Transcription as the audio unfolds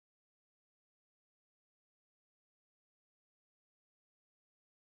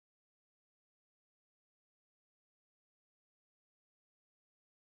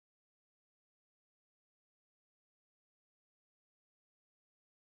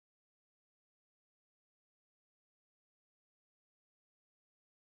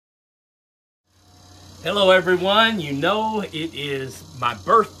Hello everyone, you know it is my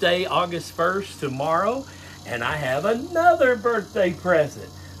birthday August 1st tomorrow, and I have another birthday present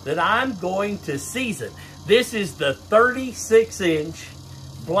that I'm going to season. This is the 36-inch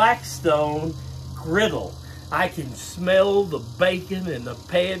Blackstone Griddle. I can smell the bacon and the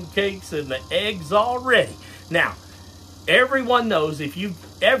pancakes and the eggs already. Now, everyone knows if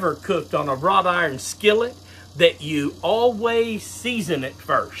you've ever cooked on a wrought iron skillet that you always season it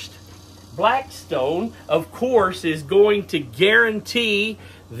first. Blackstone, of course, is going to guarantee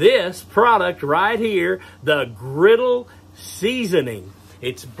this product right here, the Griddle seasoning.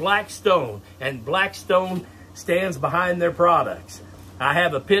 It's Blackstone, and Blackstone stands behind their products. I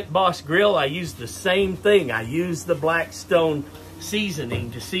have a Pit Boss grill. I use the same thing. I use the Blackstone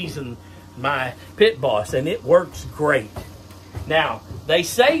seasoning to season my Pit Boss, and it works great. Now, they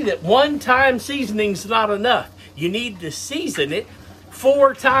say that one-time seasoning's not enough. You need to season it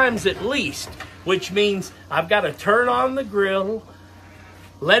 4 times at least, which means I've got to turn on the grill,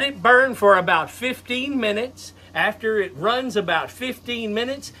 let it burn for about 15 minutes. After it runs about 15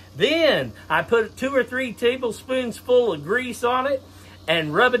 minutes, then I put 2 or 3 tablespoons full of grease on it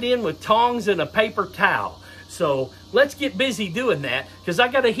and rub it in with tongs and a paper towel. So let's get busy doing that, because I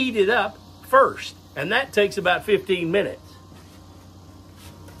got to heat it up first, and that takes about 15 minutes.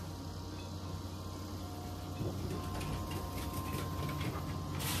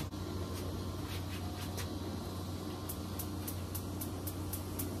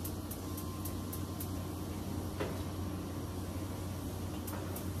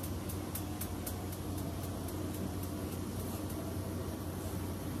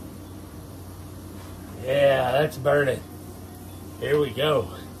 Yeah, that's burning. Here we go.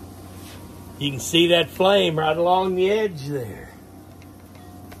 You can see that flame right along the edge there.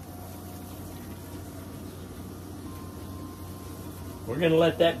 We're going to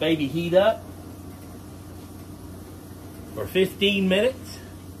let that baby heat up for 15 minutes.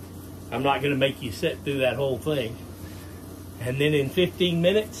 I'm not going to make you sit through that whole thing. And then in 15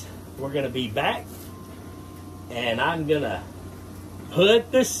 minutes, we're going to be back. And I'm going to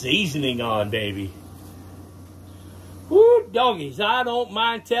put the seasoning on, baby. Woo, doggies, I don't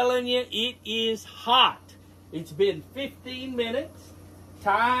mind telling you, it is hot. It's been 15 minutes.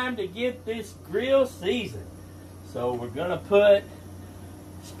 Time to get this grill seasoned. So we're going to put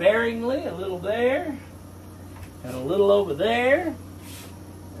sparingly a little there and a little over there.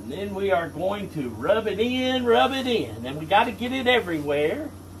 And then we are going to rub it in, And we got to get it everywhere.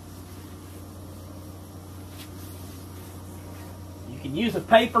 You can use a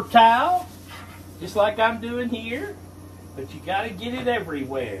paper towel, just like I'm doing here. But you got to get it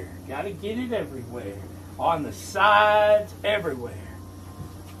everywhere. Got to get it everywhere. On the sides, everywhere.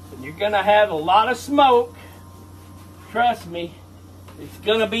 And you're going to have a lot of smoke. Trust me, it's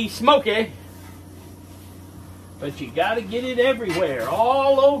going to be smoky. But you got to get it everywhere.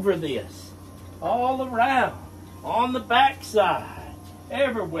 All over this. All around. On the back side.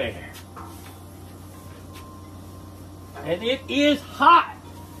 Everywhere. And it is hot.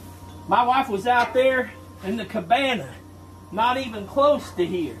 My wife was out there in the cabana, not even close to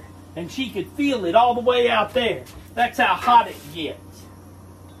here, and she could feel it all the way out there. That's how hot it gets.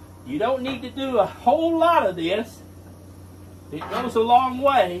 You don't need to do a whole lot of this. It goes a long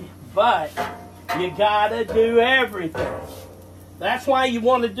way, but you gotta do everything. That's why you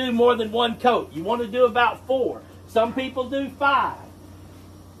want to do more than 1 coat. You want to do about 4. Some people do 5.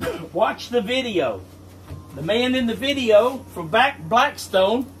 Watch the video. The man in the video from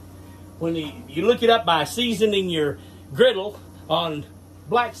Blackstone, when you look it up by seasoning your griddle on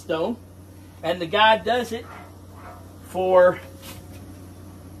Blackstone, and the guy does it for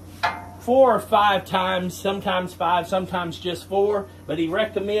 4 or 5 times, sometimes 5, sometimes just 4, but he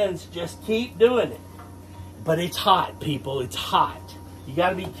recommends just keep doing it. But it's hot, people, it's hot. You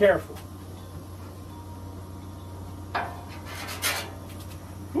got to be careful.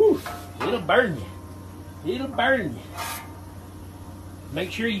 Whew, it'll burn you. It'll burn you.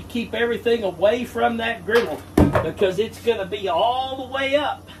 Make sure you keep everything away from that griddle, because it's going to be all the way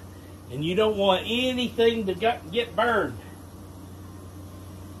up, and you don't want anything to get burned.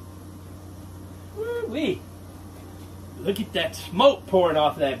 Woo-wee. Look at that smoke pouring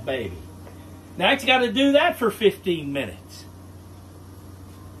off that baby. Now it's got to do that for 15 minutes.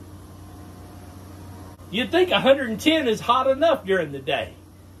 You'd think 110 is hot enough during the day.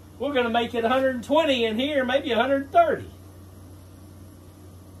 We're going to make it 120 in here, maybe 130.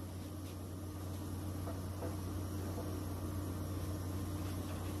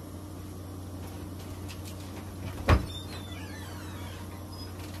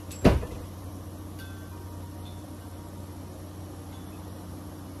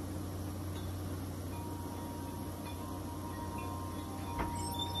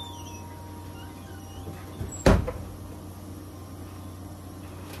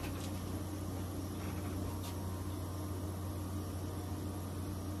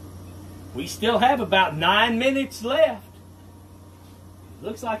 We still have about 9 minutes left.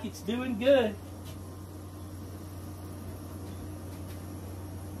 Looks like it's doing good.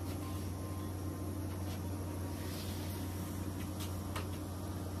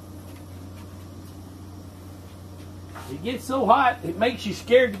 It gets so hot, it makes you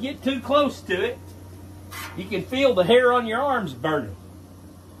scared to get too close to it. You can feel the hair on your arms burning.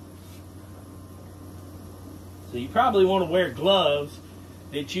 So you probably want to wear gloves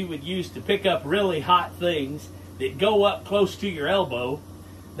that you would use to pick up really hot things that go up close to your elbow.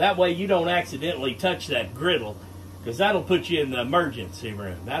 That way you don't accidentally touch that griddle, because that'll put you in the emergency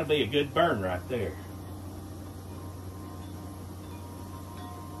room. That'll be a good burn right there.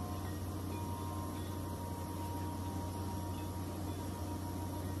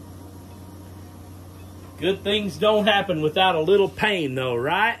 Good things don't happen without a little pain though,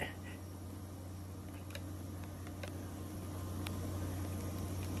 right?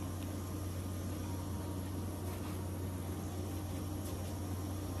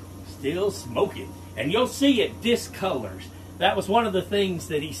 Still smoking. And you'll see it discolors. That was one of the things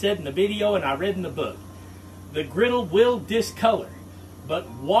that he said in the video and I read in the book. The griddle will discolor, but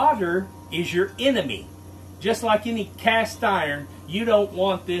water is your enemy. Just like any cast iron, you don't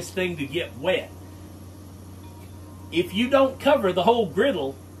want this thing to get wet. If you don't cover the whole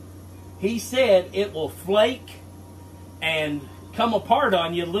griddle, he said it will flake and come apart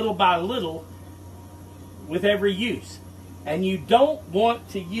on you little by little with every use. And you don't want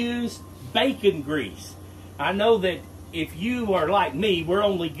to use bacon grease. I know that if you are like me, we're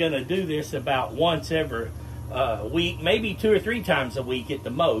only going to do this about once every week, maybe 2 or 3 times a week at the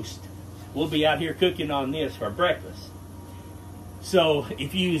most. We'll be out here cooking on this for breakfast. So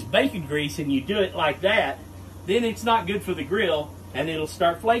if you use bacon grease and you do it like that, then it's not good for the grill and it'll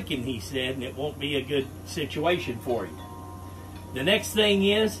start flaking, he said, and it won't be a good situation for you. The next thing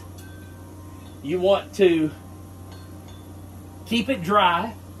is you want to keep it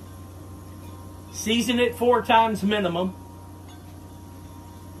dry, season it 4 times minimum,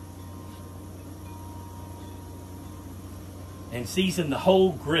 and season the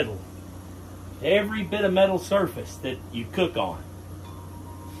whole griddle, every bit of metal surface that you cook on.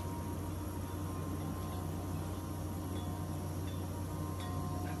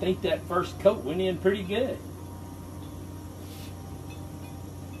 I think that first coat went in pretty good.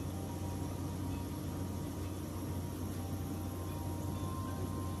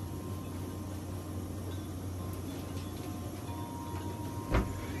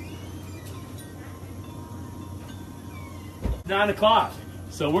 It's 9 o'clock.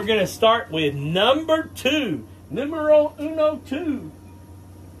 So we're going to start with number 2. Numero uno 2.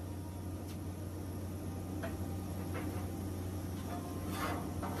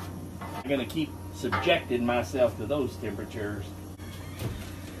 I'm going to keep subjecting myself to those temperatures.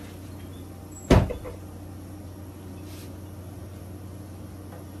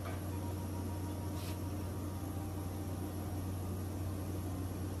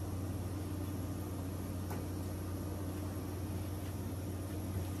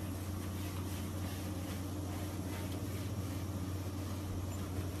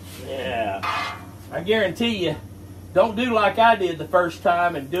 Yeah, I guarantee you, don't do like I did the first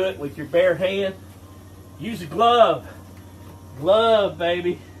time and do it with your bare hand. Use a glove. Glove,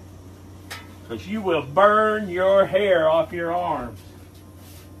 baby. Because you will burn your hair off your arms.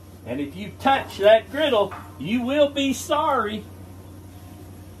 And if you touch that griddle, you will be sorry.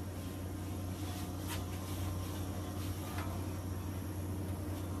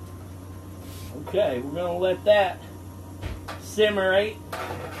 Okay, we're going to let that simmerate.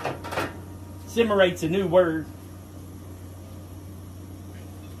 Simmerate's a new word.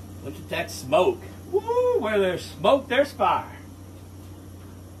 Look at that smoke. Woo! Where there's smoke, there's fire.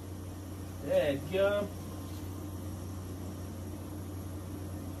 There you go.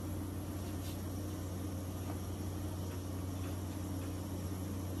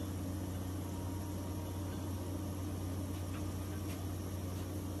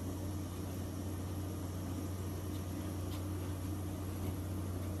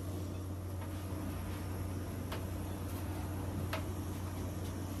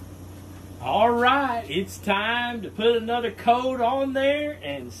 All right, it's time to put another coat on there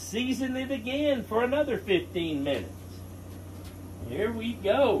and season it again for another 15 minutes. Here we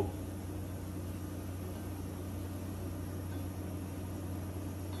go.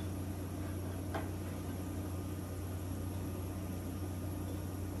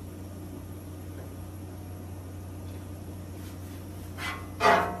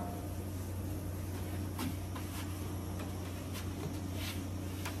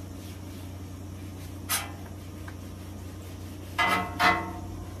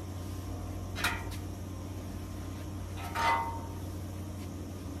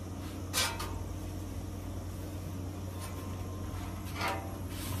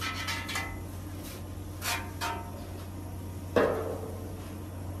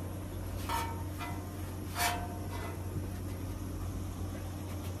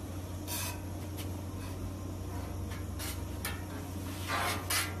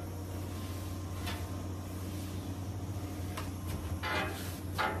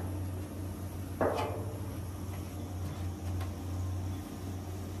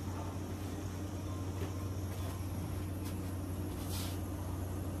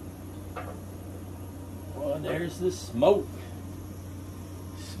 Oh, there's the smoke.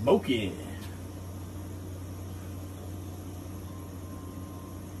 Smoking.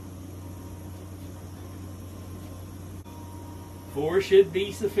 Four should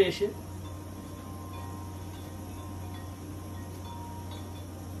be sufficient.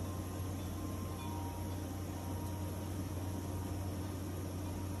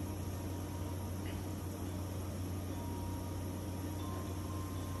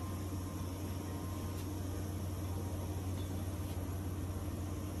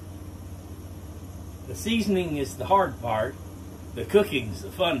 The seasoning is the hard part. The cooking's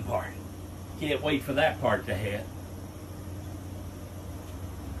the fun part. Can't wait for that part to hit.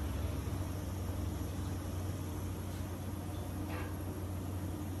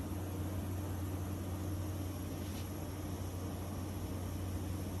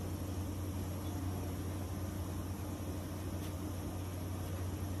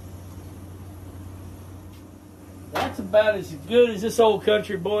 That's about as good as this old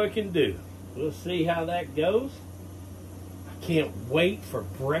country boy can do. We'll see how that goes. I can't wait for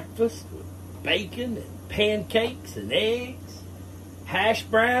breakfast with bacon and pancakes and eggs, hash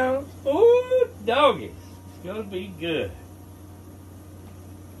browns. Ooh, doggies. It's going to be good.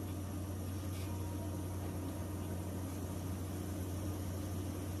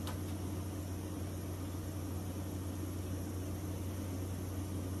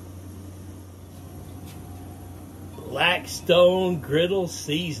 Blackstone Griddle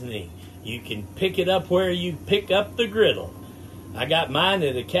seasoning. You can pick it up where you pick up the griddle. I got mine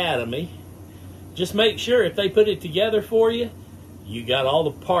at Academy. Just make sure if they put it together for you, you got all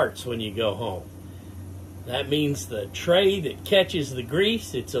the parts when you go home. That means the tray that catches the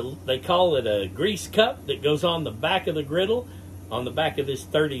grease, they call it a grease cup that goes on the back of the griddle, on the back of this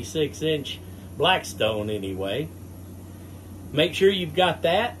 36-inch Blackstone anyway. Make sure you've got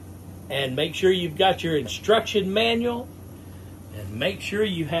that, and make sure you've got your instruction manual. And make sure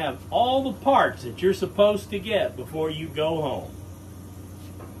you have all the parts that you're supposed to get before you go home.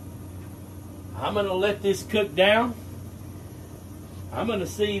 I'm going to let this cook down. I'm going to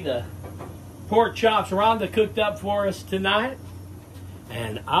see the pork chops Rhonda cooked up for us tonight.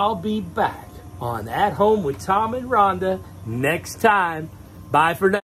 And I'll be back on At Home with Tom and Rhonda next time. Bye for now.